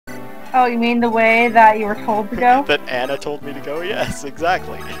Oh, you mean the way that you were told to go? That Anna told me to go? Yes,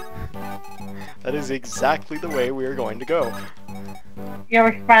 exactly. That is exactly the way we are going to go. You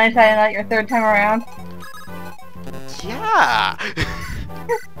ever finally decided that your third time around? Yeah!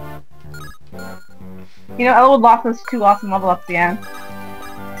 You know, Elwood lost those 2 awesome level ups at the end.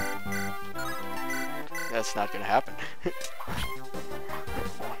 That's not gonna happen.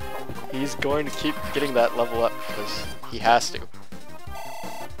 He's going to keep getting that level up because he has to.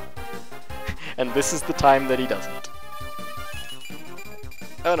 And this is the time that he doesn't.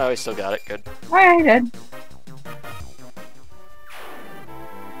 Oh no, he still got it. Good. Oh yeah, he did.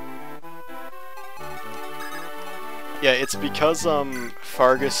 Yeah, it's because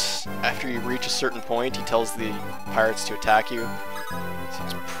Fargus, after you reach a certain point, he tells the pirates to attack you. So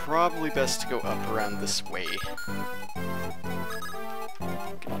it's probably best to go up around this way.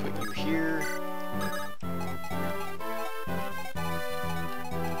 Gonna put you here.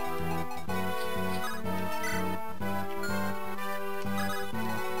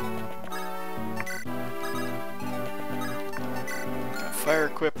 Got fire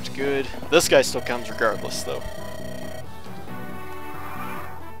equipped, good. This guy still comes regardless, though.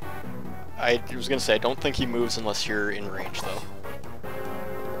 I was gonna say, I don't think he moves unless you're in range, though.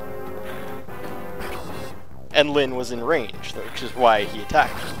 And Lynn was in range, though, which is why he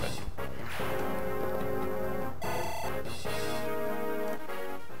attacked her, but...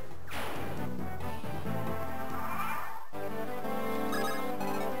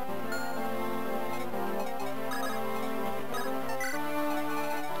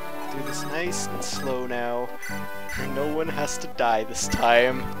 Do this nice and slow now. No one has to die this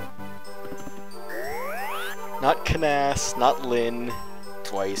time. Not Canas, not Lynn.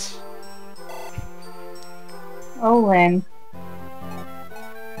 Twice. Oh, Lynn.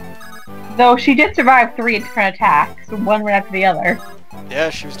 Though she did survive 3 different attacks, one right after the other.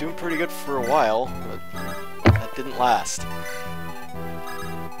 Yeah, she was doing pretty good for a while, but that didn't last.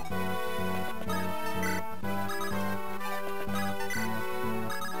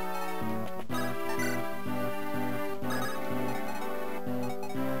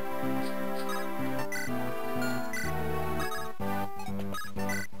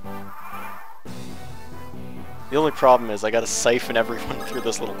 The only problem is I gotta siphon everyone through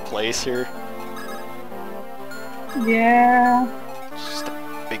this little place here. Yeah. It's just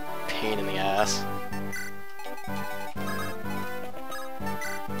a big pain in the ass.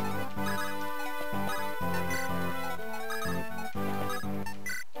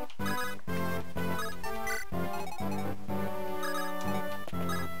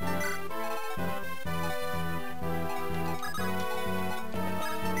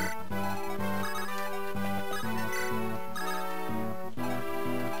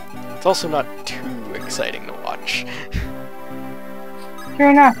 It's also not too exciting to watch.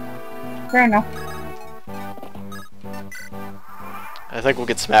 Fair enough. Fair enough. I think we'll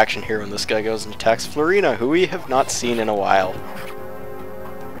get some action here when this guy goes and attacks Florina, who we have not seen in a while.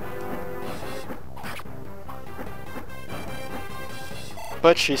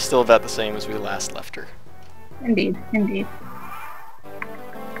 But she's still about the same as we last left her. Indeed, indeed.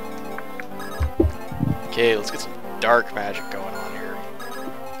 Okay, let's get some dark magic going on here.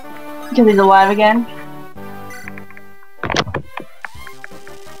 Because he's alive again.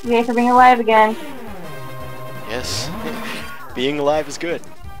 Yay for being alive again. Yes, being alive is good.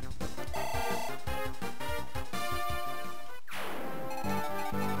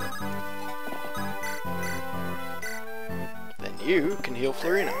 Then you can heal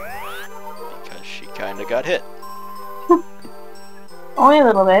Florina, because she kinda got hit. Only a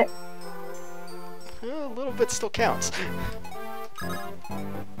little bit. A little bit still counts.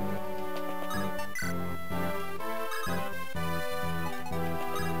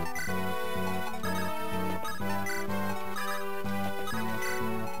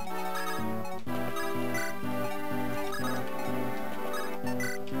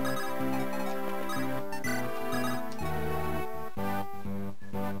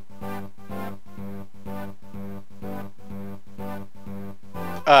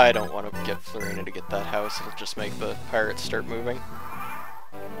 I don't want to get Florina to get that house, it'll just make the pirates start moving.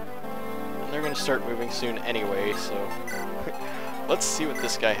 And they're going to start moving soon anyway, so... Let's see what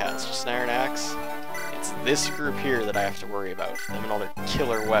this guy has. Just an iron axe? It's this group here that I have to worry about. Them and all their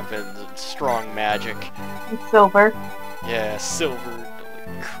killer weapons and strong magic. And silver. Yeah, silver.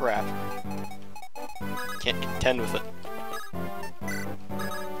 Holy crap. Can't contend with it.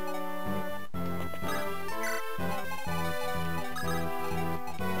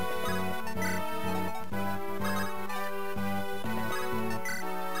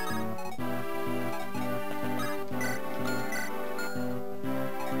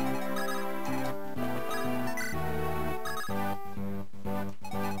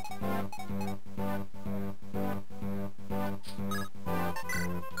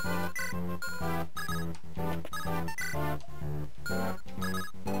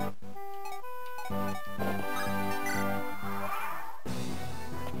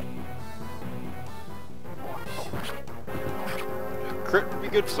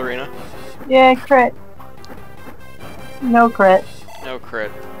 good, Florina. Yeah, crit. No crit. No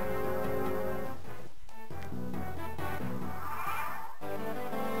crit.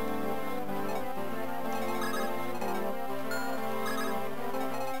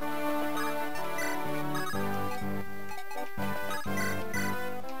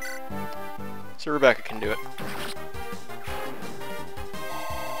 So Rebecca can do it.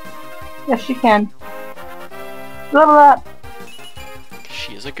 Yes, she can. Level up.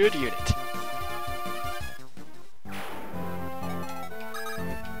 She is a good unit.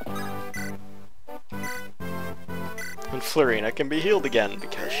 And Florina can be healed again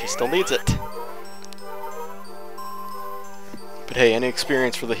because she still needs it. But hey, any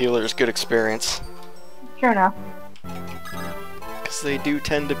experience for the healer is good experience. Sure enough. Because they do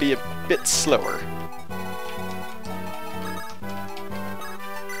tend to be a bit slower.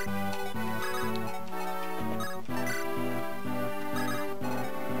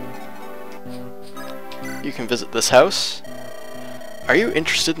 You can visit this house. Are you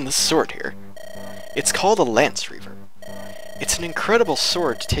interested in this sword here? It's called a Lance Reaver. It's an incredible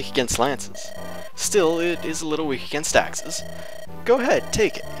sword to take against lances. Still, it is a little weak against axes. Go ahead,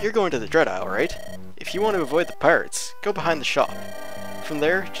 take it. You're going to the Dread Isle, right? If you want to avoid the pirates, go behind the shop. From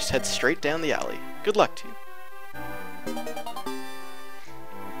there, just head straight down the alley. Good luck to you.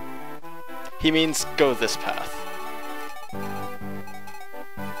 He means go this path.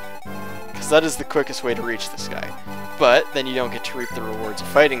 Because that is the quickest way to reach this guy. But then you don't get to reap the rewards of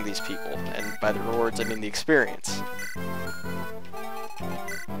fighting these people, and by the rewards I mean the experience.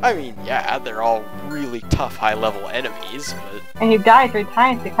 I mean, yeah, they're all really tough high-level enemies, but... And you die 3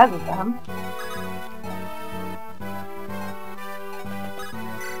 times because of them.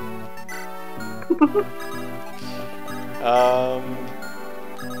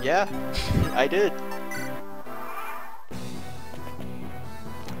 Yeah, I did.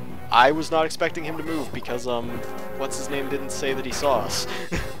 I was not expecting him to move because, what's his name didn't say that he saw us.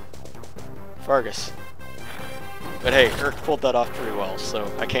 Fargus. But hey, Urk pulled that off pretty well, so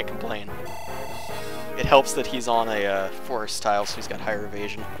I can't complain. It helps that he's on a forest tile, so he's got higher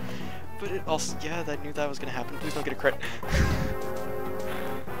evasion. But it also, yeah, I knew that was gonna happen. Please don't get a crit.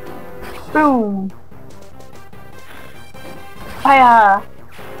 Boom. Hiya.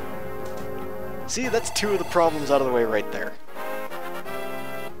 See, that's 2 of the problems out of the way right there.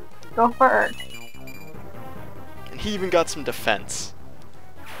 Go for Urk. And he even got some defense.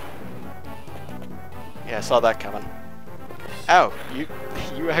 Yeah, I saw that coming. Ow!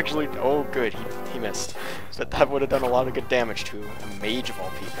 You actually... Oh, good, he missed. So that would have done a lot of good damage to a mage of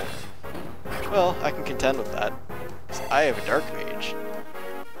all people. Well, I can contend with that, because I have a dark mage.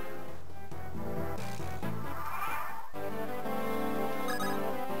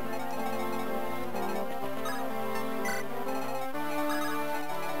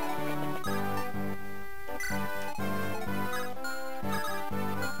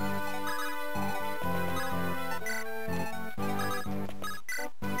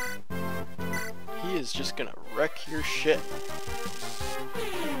 He is just gonna wreck your shit.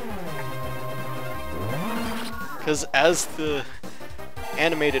 Because as the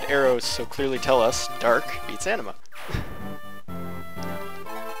animated arrows so clearly tell us, dark beats anima.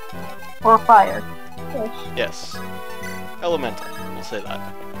 Or fire. Fish. Yes. Elemental, we'll say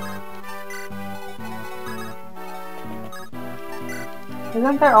that.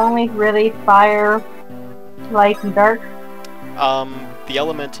 Isn't there only really fire, light, and dark? The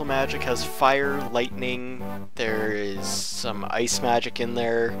elemental magic has fire, lightning, there is some ice magic in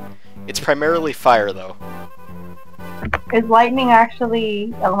there. It's primarily fire, though. Is lightning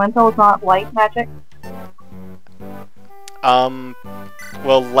actually elemental? It's not light magic?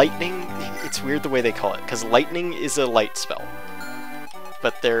 Well, lightning, it's weird the way they call it, because lightning is a light spell.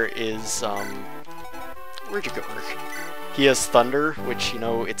 But there is, where'd you go, Urk? He has thunder, which, you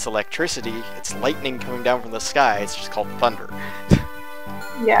know, it's electricity. It's lightning coming down from the sky. It's just called thunder.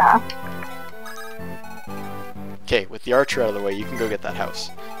 Yeah. Okay, with the archer out of the way, you can go get that house.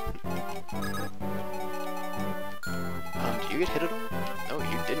 Do you get hit at all? No,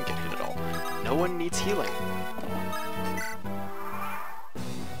 you didn't get hit at all. No one needs healing.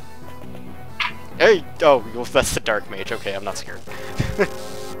 Hey! Oh, well, that's the dark mage. Okay, I'm not scared.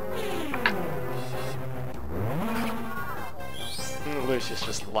 Lucius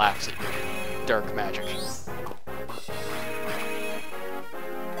just laughs at your dark magic.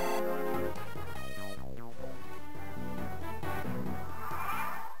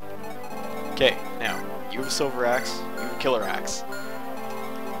 Okay, now, you have a silver axe, you have a killer axe.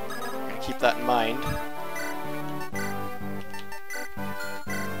 I'm gonna keep that in mind.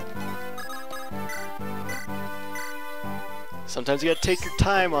 Sometimes you gotta take your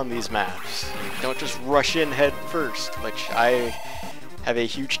time on these maps. Don't just rush in head first, which I have a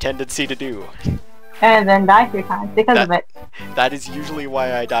huge tendency to do. And then die 3 times because of it. That is usually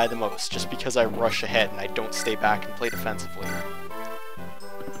why I die the most, just because I rush ahead and I don't stay back and play defensively.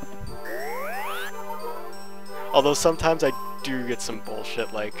 Although sometimes I do get some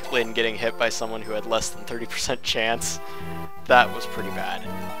bullshit, like Lynn getting hit by someone who had less than 30% chance. That was pretty bad.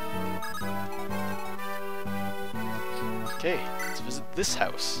 Okay, let's visit this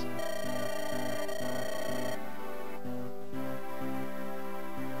house.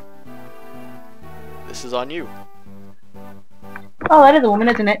 This is on you. Oh, that is a woman,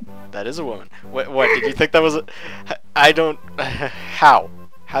 isn't it? That is a woman. What did you think that was a... I don't... How?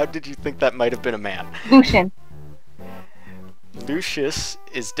 How did you think that might have been a man? Lucian. Lucius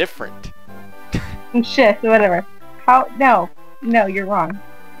is different. Shit, whatever. How? No. No, you're wrong.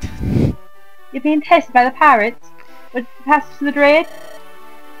 You're being tested by the pirates? With the passage to the Dread?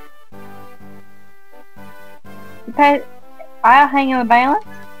 I'll hang in the balance?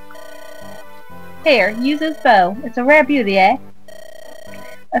 Here, use this bow. It's a rare beauty, eh?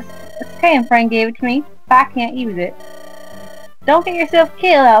 A Scan friend gave it to me, but I can't use it. Don't get yourself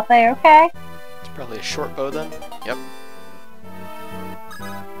killed out there, okay? It's probably a short bow then. Yep.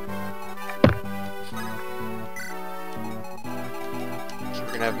 So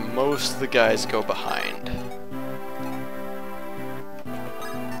we're gonna have most of the guys go behind.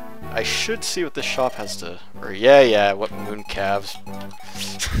 I should see what this shop has to... Or yeah, what moon calves.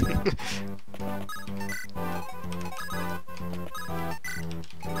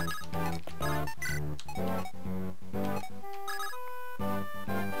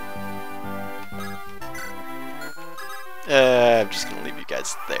 I'm just gonna leave you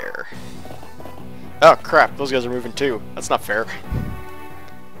guys there. Oh crap, those guys are moving too. That's not fair.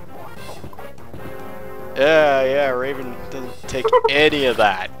 Yeah, Raven doesn't take any of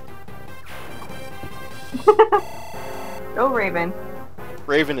that. Go Raven.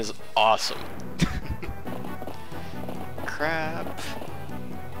 Raven is awesome. Crap.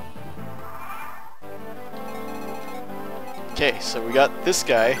 Okay, so we got this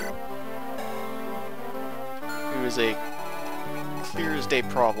guy, who is a clear as day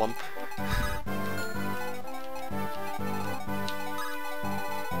problem.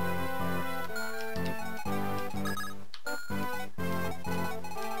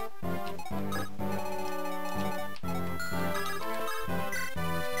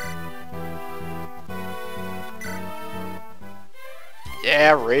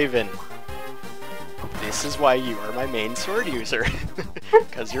 Yeah, Raven. This is why you are my main sword user.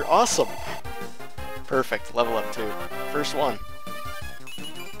 Because you're awesome. Perfect, level up too. First one.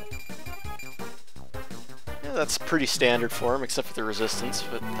 Yeah, that's pretty standard for him, except for the resistance,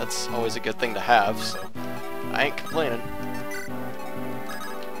 but that's always a good thing to have, so I ain't complaining.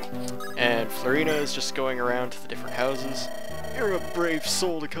 And Florina is just going around to the different houses. You're a brave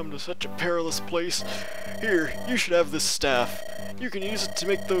soul to come to such a perilous place. Here, you should have this staff. You can use it to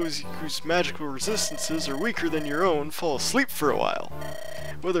make those whose magical resistances are weaker than your own fall asleep for a while.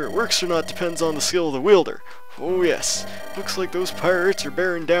 Whether it works or not depends on the skill of the wielder. Oh yes, looks like those pirates are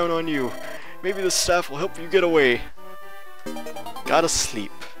bearing down on you. Maybe the staff will help you get away. Gotta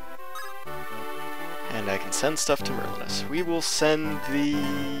sleep. And I can send stuff to Merlinus. We will send the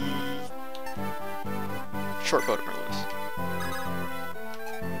short bow to Merlinus.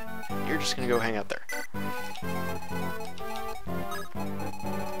 You're just gonna go hang out there.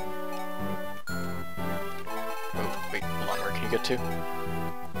 Oh, wait, hold on, where can you get to?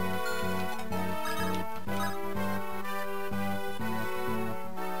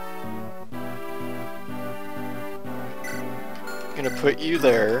 I'm gonna put you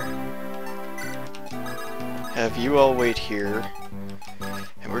there, have you all wait here,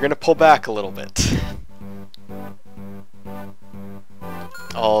 and we're gonna pull back a little bit.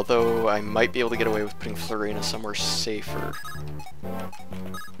 Although I might be able to get away with putting Florina somewhere safer.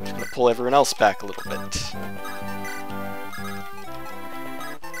 Just gonna pull everyone else back a little bit.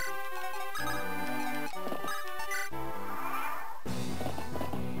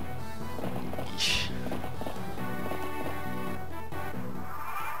 Eesh.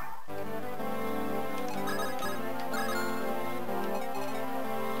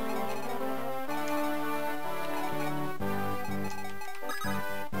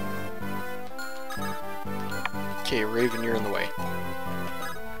 Okay, Raven, you're in the way.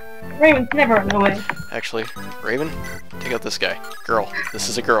 Raven's never in the way. Actually, Raven, take out this guy. Girl. This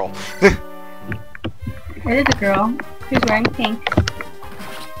is a girl. It is a girl. She's wearing pink.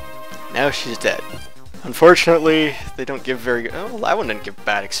 Now she's dead. Unfortunately, they don't give very good... Oh, well, that one didn't give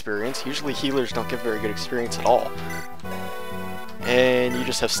bad experience. Usually healers don't give very good experience at all. And you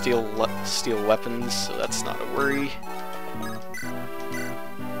just have steel weapons, so that's not a worry.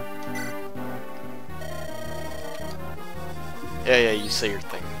 Yeah, you say your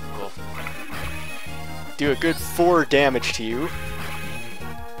thing. Cool. Do a good 4 damage to you.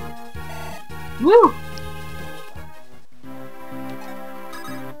 Woo!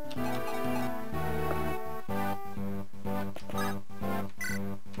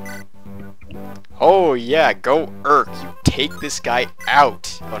 Oh yeah, go Urk, you take this guy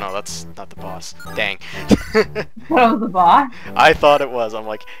out! Oh no, that's not the boss. Dang. That was the boss. I thought it was. I'm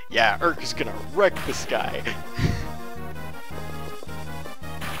like, yeah, Urk is gonna wreck this guy.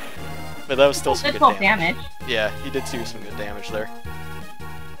 But that was still some good damage. Yeah, he did do some good damage there.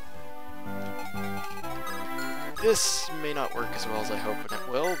 This may not work as well as I hope it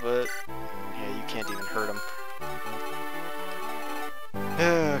will, but yeah, you can't even hurt him.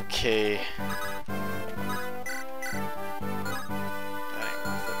 Okay. That ain't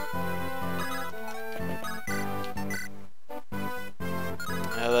worth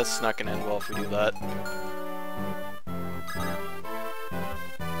it. That's not gonna end well if we do that.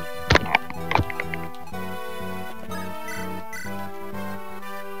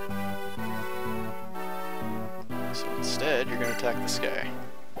 So instead, you're gonna attack this guy.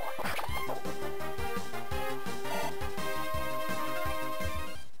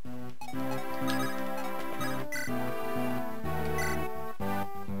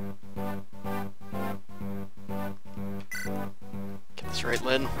 Get this right,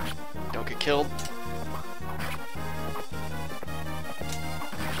 Lynn. Don't get killed.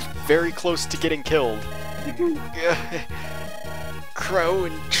 Very close to getting killed. Crow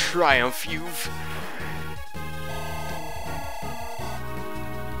and triumph, you've...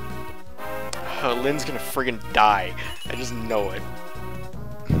 Oh, Lynn's gonna friggin' die. I just know it.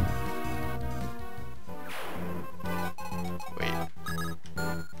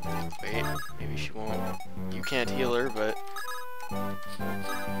 Wait, maybe she won't. You can't heal her, but...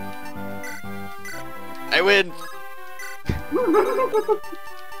 I win!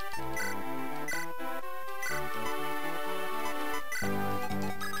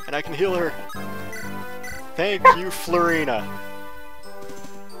 And I can heal her! Thank you, Florina!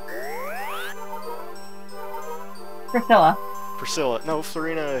 Priscilla. Priscilla. No,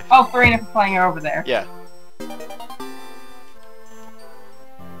 Florina. Oh, Florina for flying her over there. Yeah. The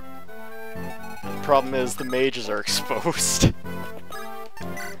problem is the mages are exposed.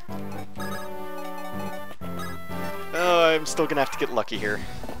 Oh, I'm still gonna have to get lucky here.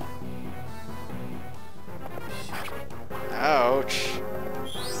 Ouch.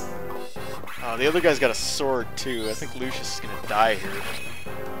 Oh, the other guy's got a sword too. I think Lucius is gonna die here.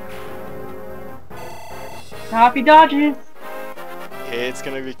 Happy dodges! It's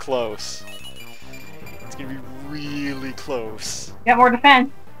gonna be close. It's gonna be really close. Got more defense.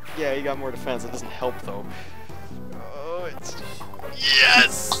 Yeah, you got more defense. It doesn't help though. Oh, it's...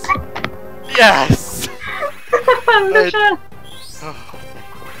 Yes! Yes!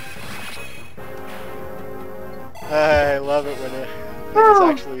 I love it when it's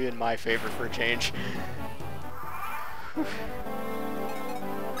actually in my favor for a change.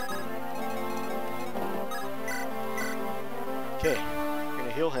 Okay, I'm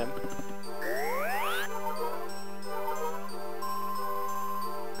gonna heal him.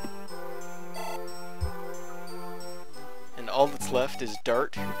 And all that's left is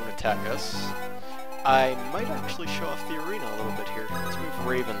Dart, who won't attack us. I might actually show off the arena a little bit here. Let's move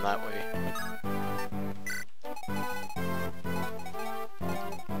Raven that way.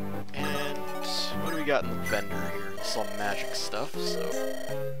 And what do we got in the vendor here? Some magic stuff, so...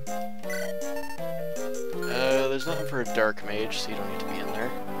 there's nothing for a dark mage, so you don't need to be in there.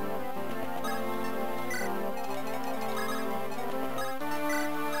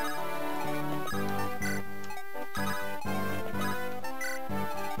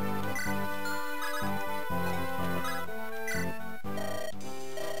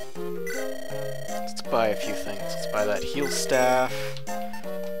 Let's buy a few things. Let's buy that heal staff.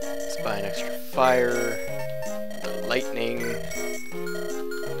 Let's buy an extra fire. The lightning.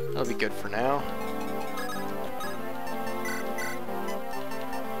 That'll be good for now.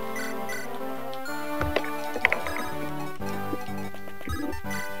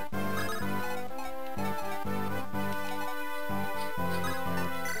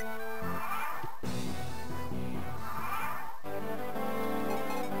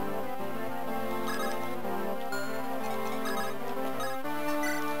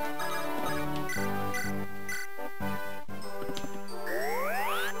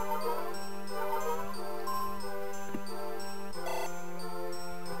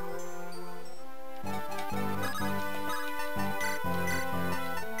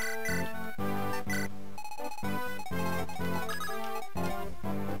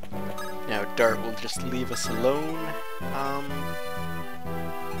 Dart will just leave us alone.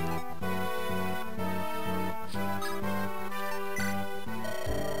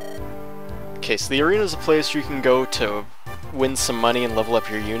 Okay, so the arena is a place you can go to win some money and level up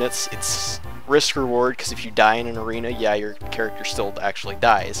your units. It's risk reward, because if you die in an arena, yeah, your character still actually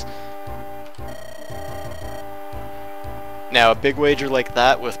dies. Now, a big wager like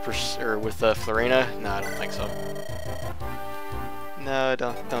that with Florina? No, I don't think so. No, I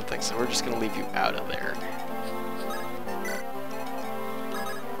don't think so. We're just gonna leave you out of there.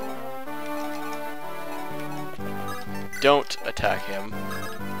 Don't attack him.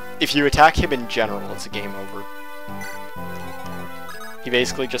 If you attack him in general, it's a game over. He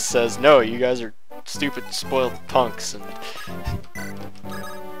basically just says, no, you guys are stupid, spoiled punks, and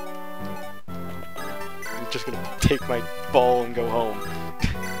I'm just gonna take my ball and go home.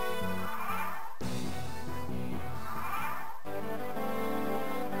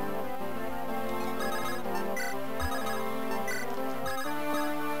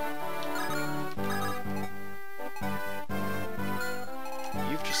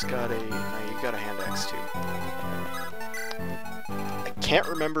 You've just got a... no, you've got a hand axe too. I can't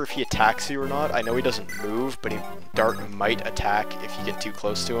remember if he attacks you or not. I know he doesn't move, but Dart might attack if you get too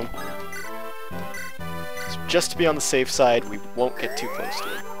close to him. So just to be on the safe side, we won't get too close to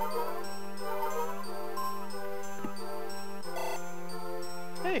him.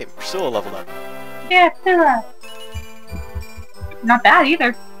 Hey, Priscilla leveled up. Yeah, Priscilla. Not bad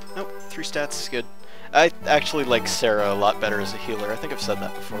either. Nope, 3 stats is good. I actually like Sarah a lot better as a healer. I think I've said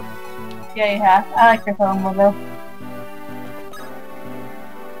that before. Yeah, you have. I like her phone though.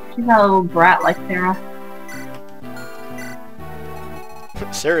 She's not a little brat like Sarah.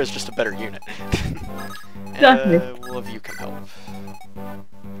 Sarah's just a better unit. Will of you can help.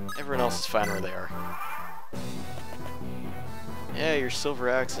 Everyone else is fine where they are. Yeah, your silver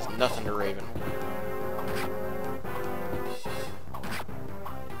axe is nothing to Raven.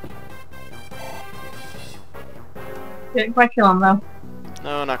 Didn't quite kill him though.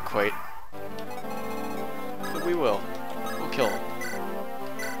 No, not quite. But we will. We'll kill him.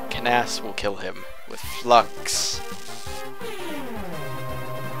 Canas will kill him with Flux.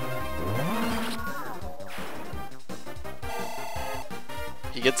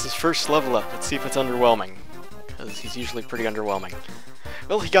 He gets his first level up. Let's see if it's underwhelming, because he's usually pretty underwhelming.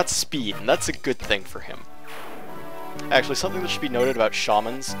 Well, he got speed, and that's a good thing for him. Actually, something that should be noted about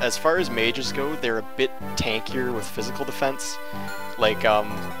shamans, as far as mages go, they're a bit tankier with physical defense. Like,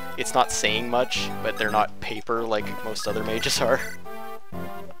 it's not saying much, but they're not paper like most other mages are.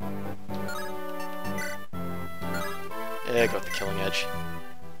 Yeah, go with the killing edge.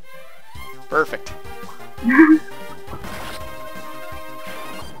 Perfect.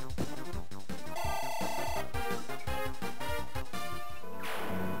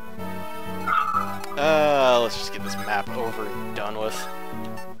 Let's just get this map over and done with.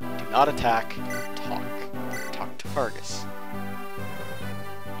 Do not attack, talk. Talk to Fargus.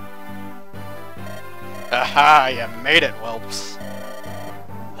 Aha, you made it, whelps.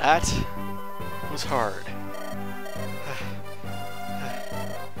 That was hard.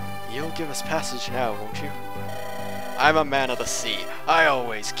 You'll give us passage now, won't you? I'm a man of the sea. I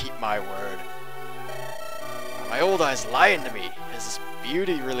always keep my word. Are my old eyes lying to me? Is this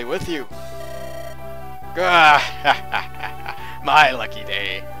beauty really with you? My lucky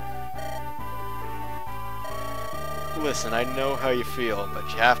day. Listen, I know how you feel, but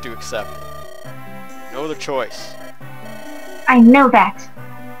you have to accept it. No other choice. I know that.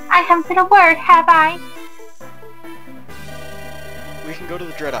 I haven't said a word, have I? We can go to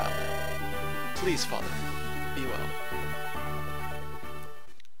the Dread Isle. Please, Father, be well.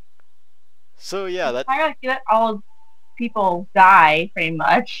 So yeah, that... I like that all people die, pretty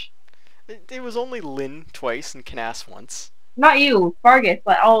much. It was only Lynn twice and Canas once. Not you, Fargus,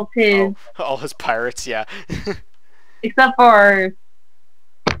 but all of his... Oh, all his pirates, yeah. Except for...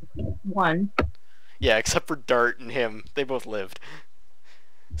 one. Yeah, except for Dart and him. They both lived.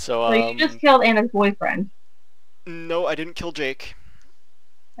 So, So you just killed Anna's boyfriend. No, I didn't kill Jake.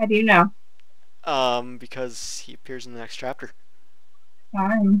 How do you know? Because he appears in the next chapter.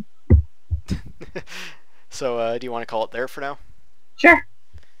 Fine. So, do you want to call it there for now? Sure.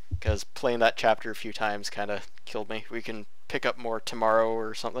 Because playing that chapter a few times kind of killed me. We can pick up more tomorrow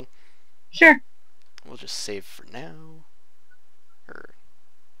or something. Sure. We'll just save for now.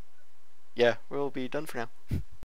 Yeah, we'll be done for now.